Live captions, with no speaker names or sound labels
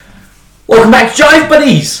Welcome back to Jive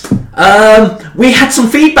Buddies! We had some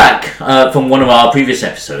feedback from one of our previous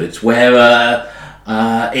episodes where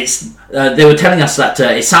they were telling us that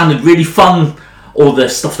it sounded really fun, all the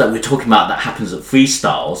stuff that we're talking about that happens at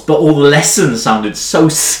freestyles, but all the lessons sounded so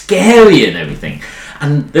scary and everything.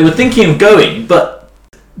 And they were thinking of going, but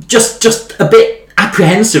just a bit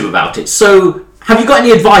apprehensive about it. So, have you got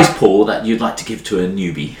any advice, Paul, that you'd like to give to a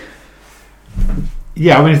newbie?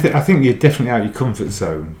 Yeah, I mean, I think you're definitely out of your comfort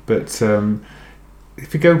zone. But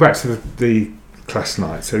if you go back to the class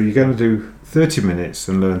night, so you're going to do 30 minutes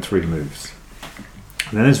and learn 3 moves.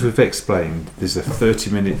 And then, as we've explained, there's a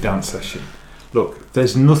 30-minute dance session. Look,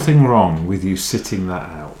 there's nothing wrong with you sitting that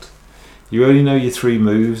out. You only know your 3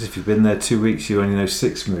 moves. If you've been there 2 weeks, you only know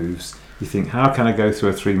 6 moves. You think, how can I go through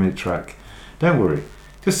a 3-minute track? Don't worry.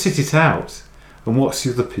 Just sit it out and watch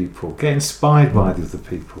the other people. Get inspired by the other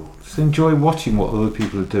people. Just enjoy watching what other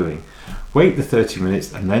people are doing. Wait the 30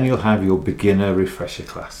 minutes and then you'll have your beginner refresher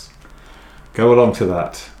class. Go along to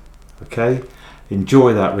that. Okay?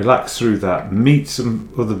 Enjoy that, relax through that, meet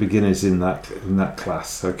some other beginners in that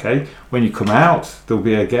class, okay? When you come out, there'll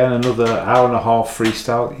be again another hour and a half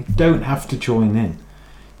freestyle. You don't have to join in.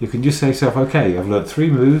 You can just say to yourself, okay, I've learnt 3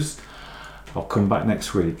 moves, I'll come back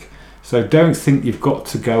next week. So don't think you've got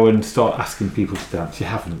to go and start asking people to dance. You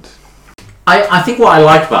haven't. I think what I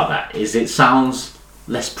like about that is it sounds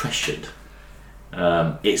less pressured.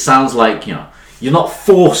 It sounds like, you're not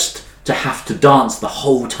forced to have to dance the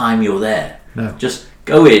whole time you're there. No. Just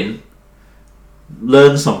go in,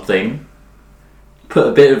 learn something, put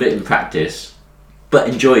a bit of it in practice, but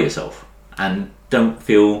enjoy yourself and don't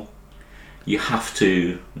feel you have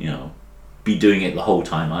to, be doing it the whole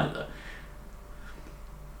time either.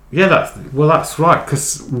 Yeah, that's right,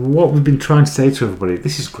 because what we've been trying to say to everybody,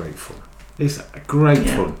 this is great fun. It's great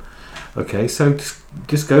fun. Okay, so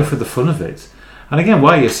just go for the fun of it. And again,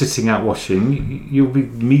 while you're sitting out watching, you'll be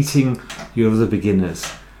meeting your other beginners.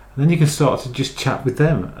 And then you can start to just chat with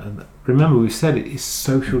them. And remember, we said it is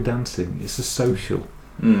social dancing. It's a social.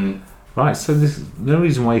 Right, so there's no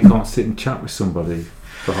reason why you can't sit and chat with somebody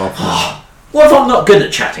for half an hour. What if I'm not good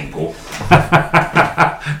at chatting, Paul?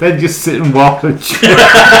 Then just sit and watch. Do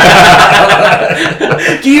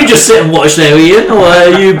you just sit and watch there, Ian, or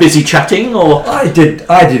are you busy chatting? Or I did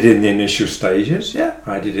in the initial stages. Yeah,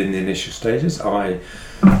 I did in the initial stages. I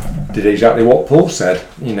did exactly what Paul said.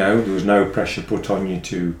 There was no pressure put on you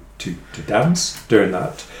to dance during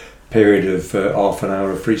that period of half an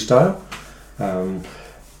hour of freestyle.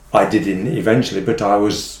 I did eventually, but I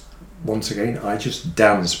was. Once again, I just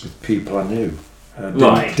danced with people I knew.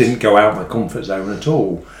 Didn't go out my comfort zone at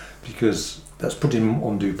all, because that's putting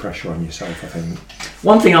undue pressure on yourself, I think.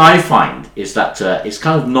 One thing I find is that it's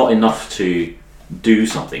kind of not enough to do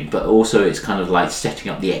something, but also it's kind of like setting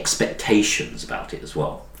up the expectations about it as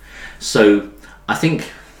well. So I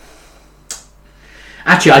think,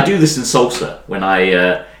 actually, I do this in salsa when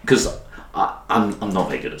because I'm not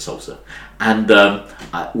very good at salsa, and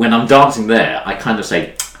when I'm dancing there, I kind of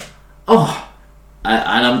say, and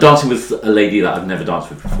I'm dancing with a lady that I've never danced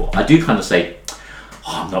with before. I do kind of say,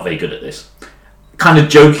 I'm not very good at this, kind of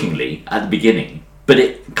jokingly at the beginning, but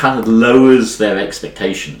it kind of lowers their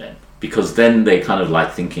expectation then, because then they kind of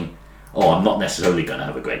like thinking, I'm not necessarily going to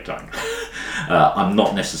have a great time. I'm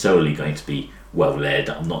not necessarily going to be well led.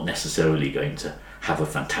 I'm not necessarily going to have a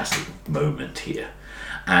fantastic moment here.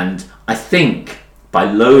 And I think by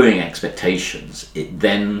lowering expectations, it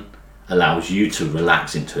then allows you to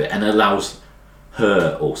relax into it and allows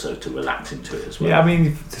her also to relax into it as well. Yeah, I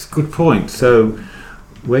mean, it's a good point. So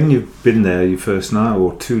when you've been there your first night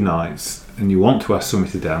or 2 nights and you want to ask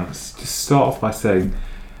somebody to dance, just start off by saying,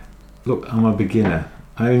 look, I'm a beginner.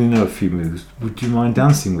 I only know a few moves. Would you mind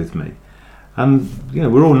dancing with me? And,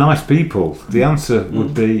 we're all nice people. The answer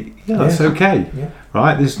would be, that's okay. Yeah.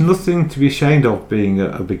 Right? There's nothing to be ashamed of being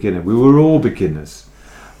a beginner. We were all beginners.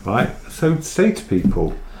 Right? So say to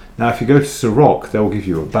people, now, if you go to Ciroc, they'll give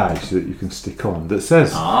you a badge that you can stick on that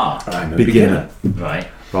says I'm a beginner.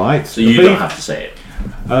 Right. So you don't have to say it.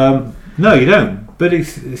 No, you don't. But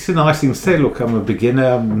it's a nice thing to say, look, I'm a beginner,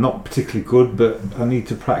 I'm not particularly good, but I need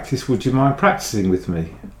to practice. Would you mind practicing with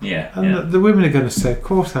me? Yeah. And the women are going to say, of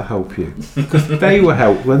course I'll help you. Because they were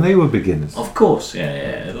helped when they were beginners. Of course,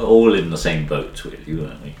 yeah. We're all in the same boat with you,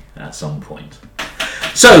 weren't we, at some point.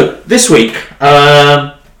 So, this week,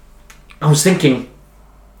 I was thinking,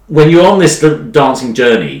 when you're on this dancing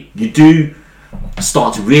journey, you do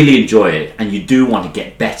start to really enjoy it, and you do want to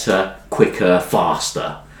get better, quicker,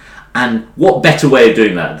 faster. And what better way of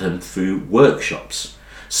doing that than through workshops?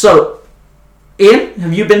 So, Ian,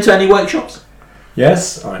 have you been to any workshops?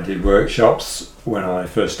 Yes, I did workshops when I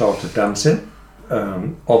first started dancing.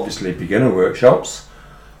 obviously beginner workshops.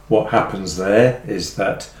 What happens there is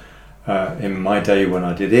that in my day when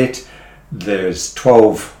I did it, there's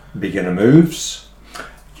 12 beginner moves.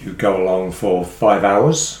 You go along for 5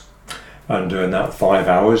 hours, and during that 5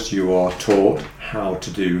 hours you are taught how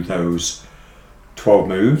to do those 12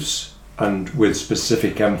 moves, and with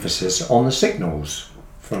specific emphasis on the signals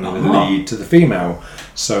from the lead to the female,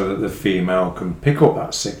 so that the female can pick up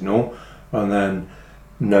that signal and then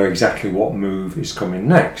know exactly what move is coming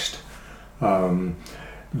next.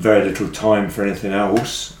 Very little time for anything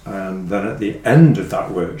else, and then at the end of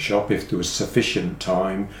that workshop, if there was sufficient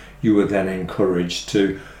time, you were then encouraged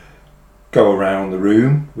to go around the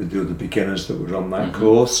room with the other beginners that were on that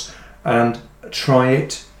course and try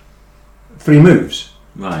it 3 moves.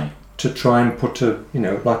 Right. To try and put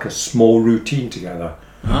like a small routine together.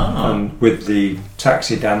 And with the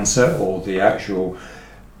taxi dancer or the actual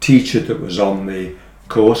teacher that was on the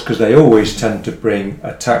course, because they always tend to bring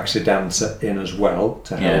a taxi dancer in as well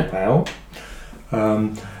to help out,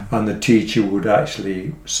 and the teacher would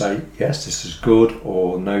actually say, yes, this is good,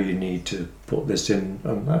 or no, you need to put this in,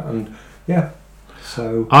 and that, and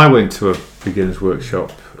so I went to a beginner's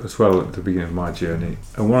workshop as well at the beginning of my journey,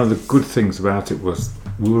 and one of the good things about it was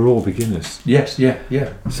we were all beginners. Yes,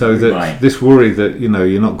 So that this worry that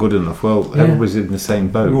you're not good enough. Well, everybody's in the same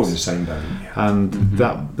boat. We're all in the same boat. And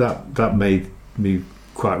that made me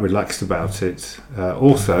quite relaxed about it.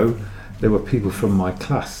 Also, there were people from my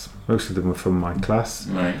class. Most of them were from my class.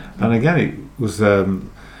 Right. And again, it was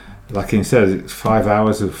like Ian said, it's 5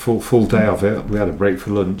 hours of full day of it. We had a break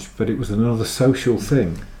for lunch, but it was another social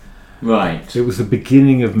thing. Right. It was the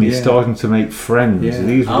beginning of me starting to make friends. Yeah.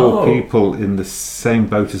 These were all people in the same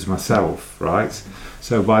boat as myself, right?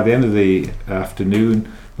 So by the end of the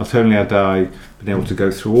afternoon, not only had I been able to go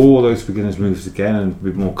through all those beginners' moves again and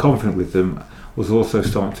be more confident with them, I was also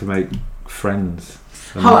starting to make friends.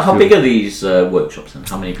 How big are these workshops, and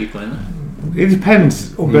how many people in there? It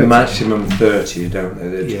depends. Maximum 30, don't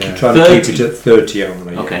they? Yeah. Try to keep it at 30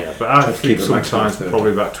 only. Okay. Yeah, but I Try to think keep it maximum sometimes 30.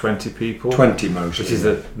 probably about 20 people. 20 mostly. Which is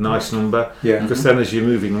a nice number. Yeah. Because then as you're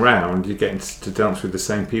moving round, you're getting to dance with the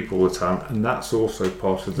same people all the time, and that's also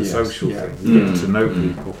part of the social thing. You're getting to know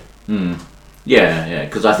people. Yeah,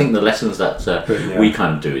 because I think the lessons that we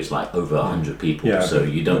kind of do is like over 100 people, so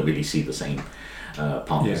you don't really see the same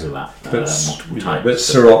partners of that multiple times. But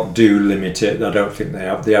Sarot do limit it. I don't think they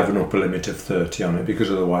have an upper limit of 30 on it,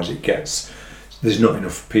 because otherwise there's not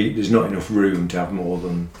enough room to have more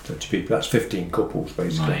than 30 people. That's 15 couples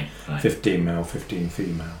basically. Right. 15 male, 15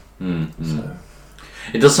 female. So.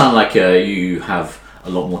 It does sound like you have a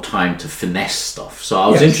lot more time to finesse stuff. So I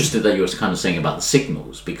was interested that you were kind of saying about the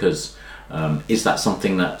signals, because is that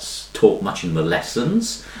something that's taught much in the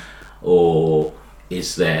lessons, or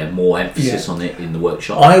is there more emphasis on it in the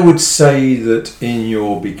workshop? I would say that in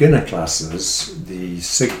your beginner classes, the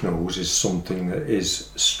signals is something that is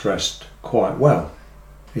stressed quite well.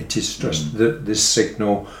 It is stressed that this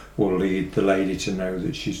signal will lead the lady to know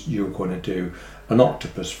that you're going to do an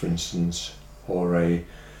octopus, for instance, or a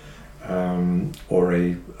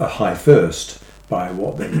high first by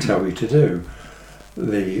what they tell you to do.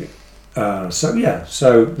 So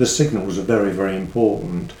the signals are very, very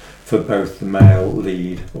important for both the male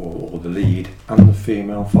lead or the lead and the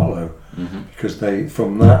female follow, because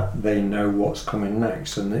from that they know what's coming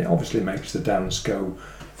next, and it obviously makes the dance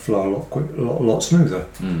flow a lot smoother.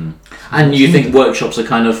 And you think workshops are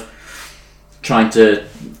kind of trying to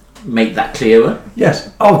make that clearer?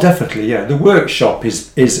 Yes. Oh, definitely. Yeah. The workshop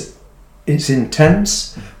is it's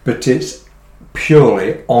intense, but it's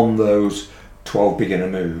purely on those 12 beginner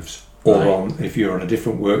moves, or if you're on a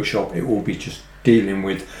different workshop, it will be just dealing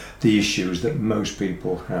with the issues that most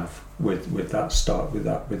people have with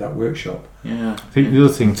that workshop. Yeah. I think the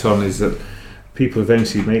other thing, Tom, is that people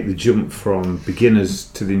eventually make the jump from beginners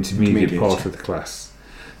to the intermediate part of the class.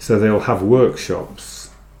 So they'll have workshops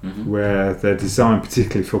where they're designed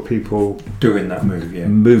particularly for people doing that move,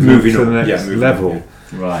 moving to the next level. Yeah.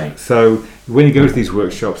 Right. So when you go to these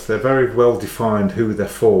workshops, they're very well defined who they're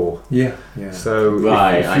for. Yeah. So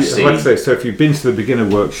if you've been to the beginner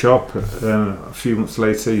workshop, a few months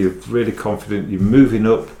later you're really confident, you're moving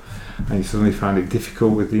up, and you suddenly find it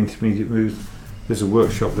difficult with the intermediate moves, there's a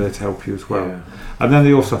workshop there to help you as well. Yeah. And then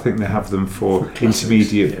they also, I think they have them for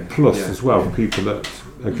intermediate plus as well, people that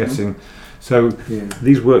are getting. So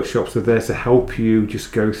these workshops are there to help you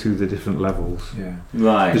just go through the different levels. Yeah.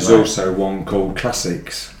 Right. There's also one called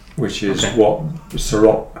Classics, which is what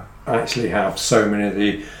Sarot actually have. So many of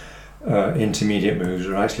the intermediate moves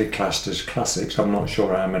are actually classed as classics. I'm not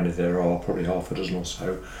sure how many there are, probably half a dozen or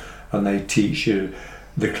so. And they teach you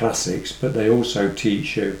the classics, but they also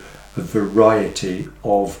teach you a variety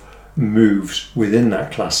of moves within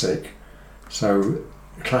that classic. So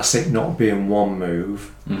classic not being one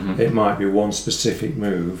move, it might be one specific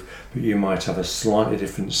move, but you might have a slightly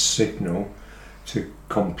different signal to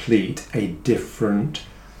complete a different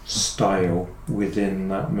style within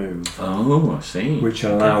that move. Oh, I see. Which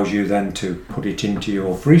allows you then to put it into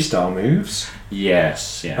your freestyle moves.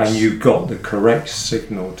 Yes. And you've got the correct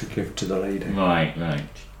signal to give to the lady. Right.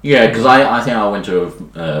 Yeah, because I think I went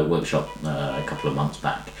to a workshop a couple of months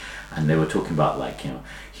back, and they were talking about, like, you know,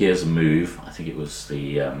 here's a move. I think it was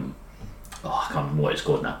the I can't remember what it's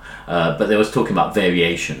called now. But they was talking about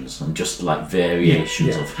variations, and just like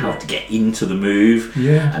variations of how to get into the move,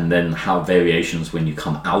 and then how variations when you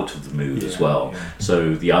come out of the move as well.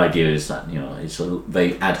 So the idea is that, you know, it's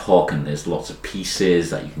very ad hoc, and there's lots of pieces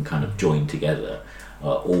that you can kind of join together,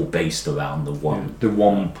 all based around the one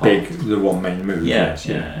main move. That's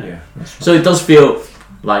right. So it does feel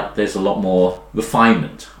like there's a lot more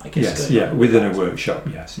refinement, I guess. Within a workshop.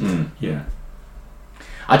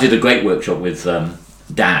 I did a great workshop with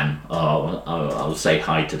Dan. I'll say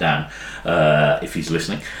hi to Dan if he's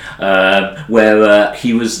listening. Where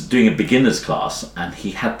he was doing a beginner's class, and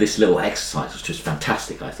he had this little exercise, which was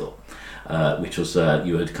fantastic, I thought. Which was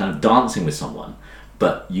you were kind of dancing with someone,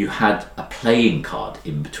 but you had a playing card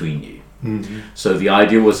in between you. So the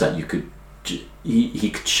idea was that you could. He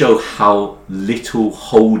could show how little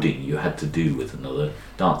holding you had to do with another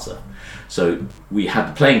dancer. So we had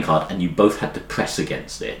the playing card, and you both had to press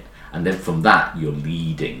against it, and then from that you're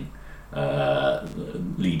leading the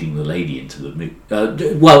lady into the move.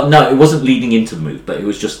 Well, no, it wasn't leading into the move, but it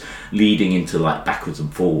was just leading into, like, backwards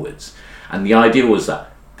and forwards. And the idea was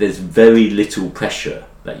that there's very little pressure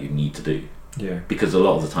that you need to do. Because a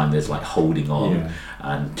lot of the time there's, like, holding on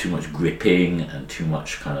and too much gripping and too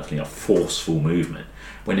much kind of, you know, forceful movement,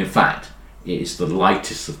 when in fact it is the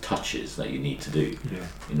lightest of touches that you need to do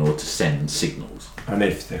in order to send signals. And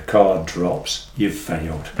if the card drops, you've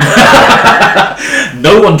failed.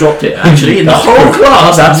 No one dropped it, actually, in the whole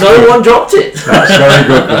class. No one dropped it. That's very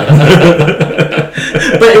good.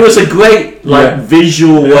 But it was a great, like,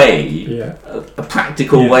 visual way, a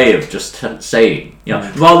practical way of just saying, you know,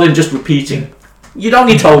 rather than just repeating, you don't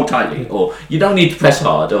need to hold tightly, or you don't need to press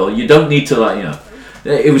hard, or you don't need to, like, you know.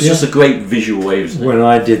 It was just a great visual way. When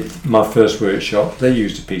I did my first workshop, they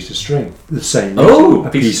used a piece of string, the same. A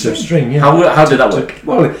piece of string. How did that work?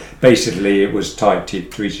 Well, basically, it was tied to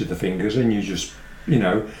each of the fingers, and you just, you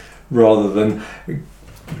know, rather than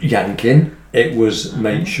yanking, it was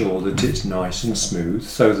make sure that it's nice and smooth,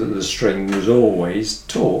 so that the string was always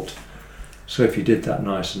taut. So if you did that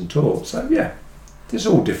nice and taut, there's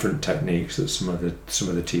all different techniques that some of the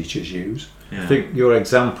teachers use. I think your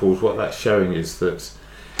examples, what that's showing is that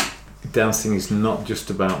dancing is not just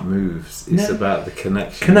about moves, it's about the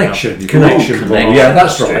connection. Connection. Yeah,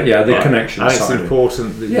 that's right. Yeah, the connection and side. It's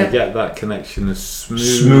important that you get that connection as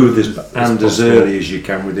smooth as early as you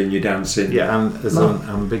can within your dancing. Yeah, and as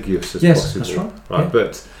unambiguous as possible. That's right.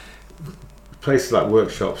 But places like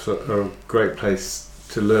workshops are a great place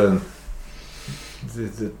to learn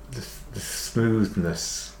the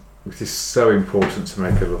smoothness, which is so important to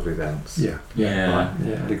make a lovely dance.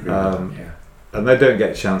 And they don't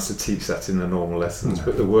get a chance to teach that in the normal lessons,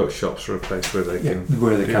 but the workshops are a place where they can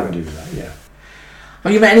do that.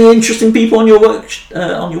 Have you met any interesting people on your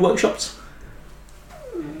workshops?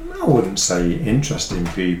 I wouldn't say interesting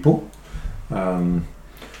people.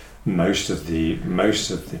 Most of the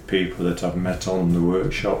people that I've met on the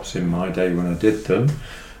workshops in my day when I did them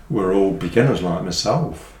were all beginners like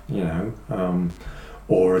myself, you know,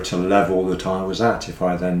 or at a level that I was at. If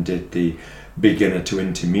I then did the beginner to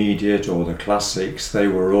intermediate or the classics, they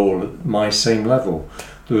were all at my same level.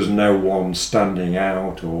 There was no one standing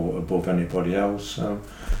out or above anybody else. So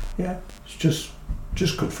it's just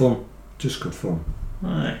good fun.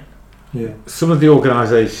 Right. Yeah. Some of the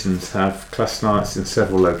organisations have class nights in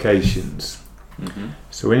several locations.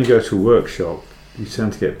 So when you go to a workshop, you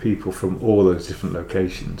tend to get people from all those different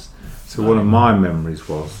locations. So one of my memories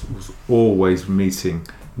was always meeting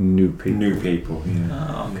new people.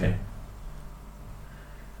 Oh, okay.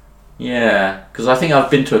 Yeah, because I think I've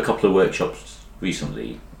been to a couple of workshops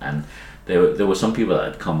recently, and there were some people that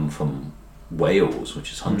had come from Wales,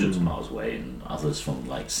 which is hundreds of miles away, and others from,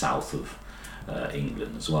 like, south of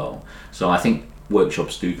England as well. So I think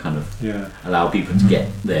workshops do kind of allow people to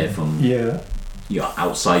get there from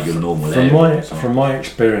outside your normal area. From my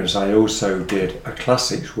experience, I also did a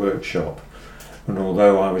classics workshop, and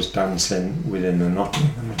although I was dancing within the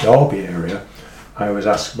Nottingham and Derby area, I was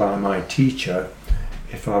asked by my teacher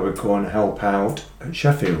if I would go and help out at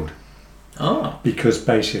Sheffield. Oh. Because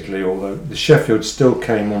basically, although the Sheffield still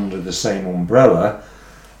came under the same umbrella,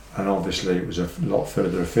 and obviously it was a lot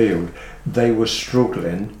further afield, they were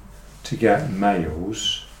struggling to get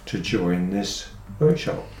males to join this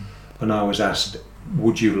workshop. And I was asked,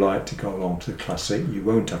 would you like to go along to the Classic? You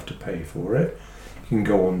won't have to pay for it. You can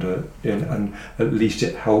go under, and at least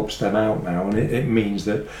it helps them out now, and it means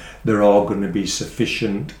that there are going to be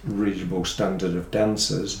sufficient, reasonable standard of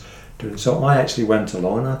dancers. So I actually went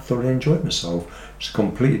along and I thoroughly enjoyed myself. It's a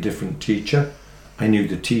completely different teacher. I knew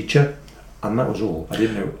the teacher, and that was all. I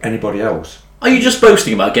didn't know anybody else. Are you just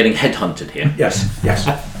boasting about getting headhunted here? Yes.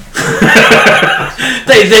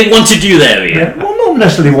 They wanted you there, Ian. Yeah, well, not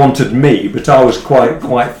necessarily wanted me, but I was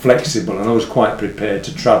quite flexible, and I was quite prepared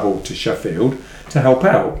to travel to Sheffield to help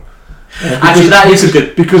out. Actually, that is a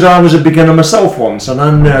good... Because I was a beginner myself once, and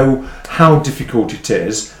I know how difficult it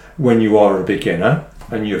is when you are a beginner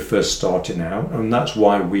and you're first starting out, and that's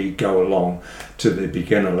why we go along to the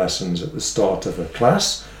beginner lessons at the start of a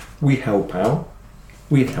class. We help out.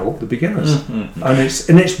 We help the beginners,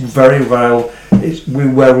 and it's very well.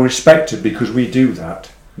 We're well respected because we do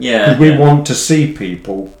that. Yeah, we want to see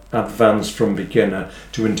people advance from beginner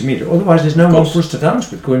to intermediate. Otherwise, there's no one for us to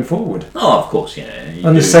dance with going forward. Oh, of course, yeah.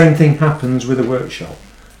 And the same thing happens with a workshop.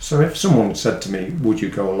 So if someone said to me, "Would you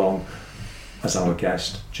go along as our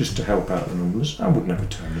guest just to help out the numbers?" I would never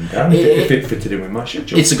turn them down if it fitted in with my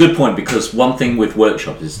schedule. It's a good point, because one thing with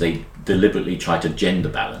workshops is they deliberately try to gender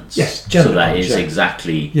balance. Yes, gender so that balance, is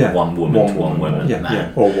exactly one woman to one woman.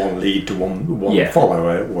 Yeah, or one lead to one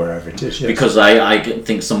follower, wherever it is. Yes. Because I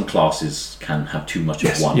think some classes can have too much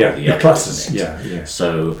of one or the other. Classes, yeah.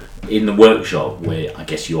 So in the workshop, where I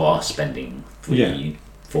guess you are spending 3,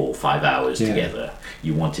 4, 5 hours together,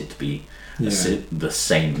 you want it to be the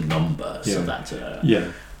same number, so that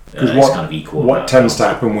it's kind of equal. What tends to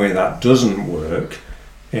happen where that doesn't work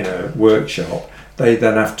in a workshop, they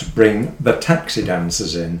then have to bring the taxi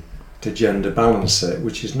dancers in to gender balance it,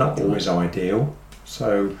 which is not always ideal.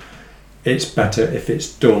 So it's better if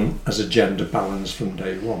it's done as a gender balance from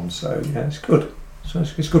day one. So yeah, it's good. So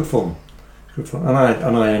it's good fun. It's good fun, and I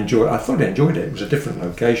thoroughly enjoyed it. It was a different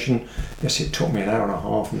location. Yes, it took me an hour and a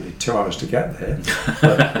half, nearly 2 hours to get there,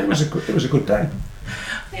 but it was a good day.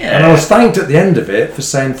 Yeah. And I was thanked at the end of it for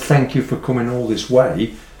saying thank you for coming all this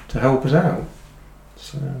way to help us out.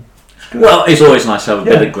 So. Well, it's always nice to have a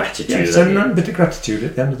bit of gratitude. Yeah, so a bit of gratitude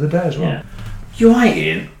at the end of the day as well. Yeah. You're right,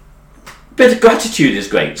 Ian. A bit of gratitude is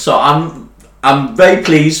great. So I'm very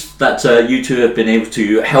pleased that you two have been able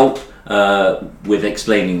to help with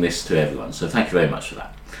explaining this to everyone. So thank you very much for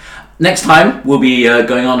that. Next time we'll be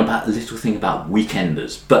going on about a little thing about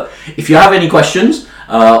weekenders. But if you have any questions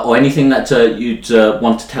or anything that you'd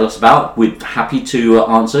want to tell us about, we're happy to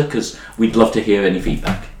answer, because we'd love to hear any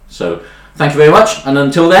feedback. So thank you very much, and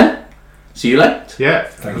until then, see you later. Yeah.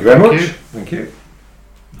 Thank you very much. Thank you.